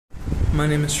My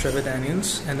name is Trevor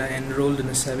Daniels, and I enrolled in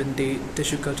a 7-day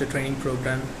tissue culture training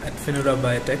program at Finura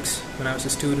Biotechs when I was a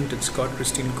student at Scott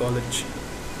Christian College.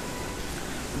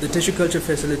 The tissue culture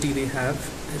facility they have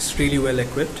is really well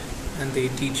equipped, and they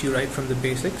teach you right from the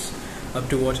basics up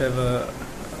to whatever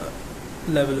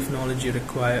level of knowledge you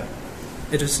require.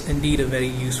 It is indeed a very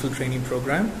useful training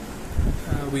program.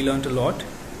 We learned a lot,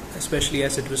 especially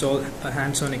as it was all a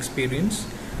hands-on experience.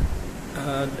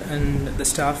 And the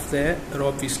staff there are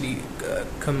obviously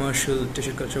commercial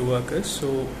tissue culture workers,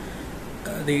 so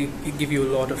they give you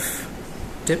a lot of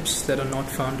tips that are not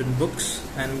found in books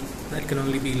and that can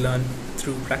only be learned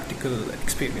through practical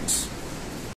experience.